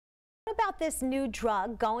about this new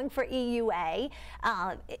drug going for EUA?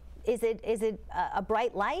 Is it a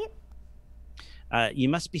bright light? You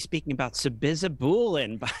must be speaking about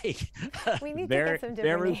sabizabulin by We need to get some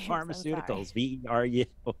different Veru names. I'm sorry. Pharmaceuticals,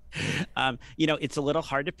 VRU. You know, it's a little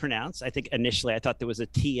hard to pronounce. I think initially I thought there was a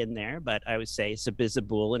T in there, but I would say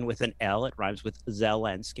sabizabulin with an L. It rhymes with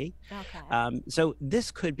Zelensky. Okay. So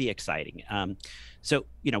this could be exciting. So,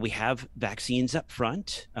 you know, we have vaccines up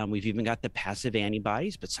front. We've even got the passive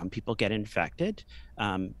antibodies, but some people get infected.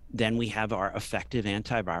 Then we have our effective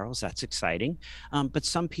antivirals. That's exciting. But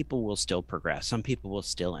some people will still progress. Some people will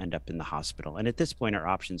still end up in the hospital. And at this point, our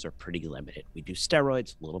options are pretty limited. We do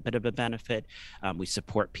steroids, a little bit of a benefit. We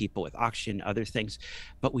support people with oxygen, other things,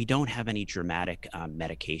 but we don't have any dramatic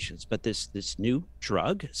medications. But this new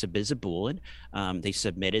drug, sabizabulin, they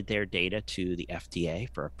submitted their data to the FDA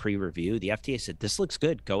for a pre-review. The FDA said, this looks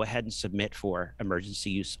good. Go ahead and submit for emergency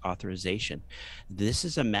use authorization. This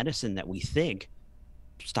is a medicine that we think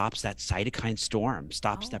stops that cytokine storm,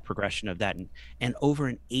 stops that progression of that, and over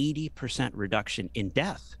an 80% reduction in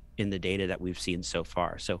death in the data that we've seen so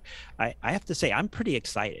far. So I have to say, I'm pretty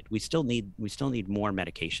excited. We still need more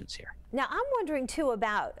medications here. Now, I'm wondering too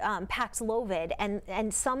about Paxlovid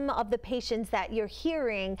and some of the patients that you're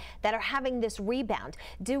hearing that are having this rebound.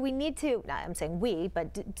 Do we need to, I'm saying we,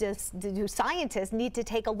 but do scientists need to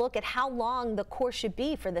take a look at how long the course should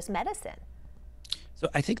be for this medicine? So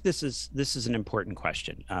I think this is an important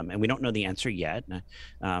question, and we don't know the answer yet.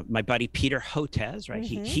 My buddy Peter Hotez, right?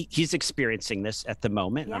 He's experiencing this at the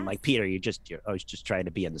moment. Yes. I'm like, Peter, you're always just trying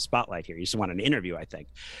to be in the spotlight here. You just want an interview, I think.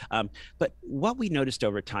 But what we noticed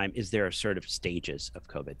over time is there are sort of stages of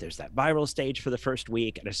COVID. There's that viral stage for the first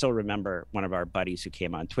week, and I still remember one of our buddies who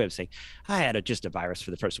came on Twitter saying, I had just a virus for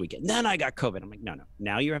the first week, and then I got COVID. I'm like, no.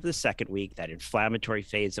 Now you have the second week, that inflammatory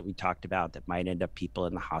phase that we talked about that might end up people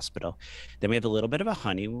in the hospital. Then we have a little bit of a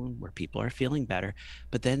honeymoon where people are feeling better,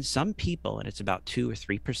 but then some people, and it's about 2 or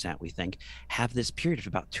 3%, we think, have this period of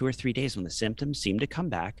about 2 or 3 days when the symptoms seem to come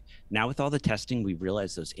back. Now with all the testing, we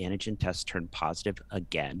realize those antigen tests turn positive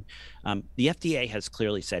again. The FDA has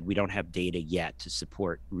clearly said we don't have data yet to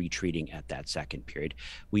support retreating at that second period.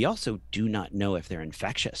 We also do not know if they're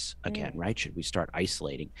infectious again, right? Should we start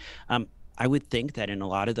isolating? I would think that in a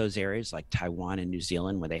lot of those areas like Taiwan and New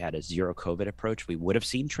Zealand, where they had a zero COVID approach, we would have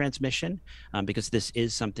seen transmission because this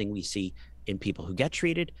is something we see in people who get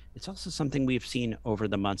treated. It's also something we've seen over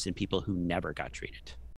the months in people who never got treated.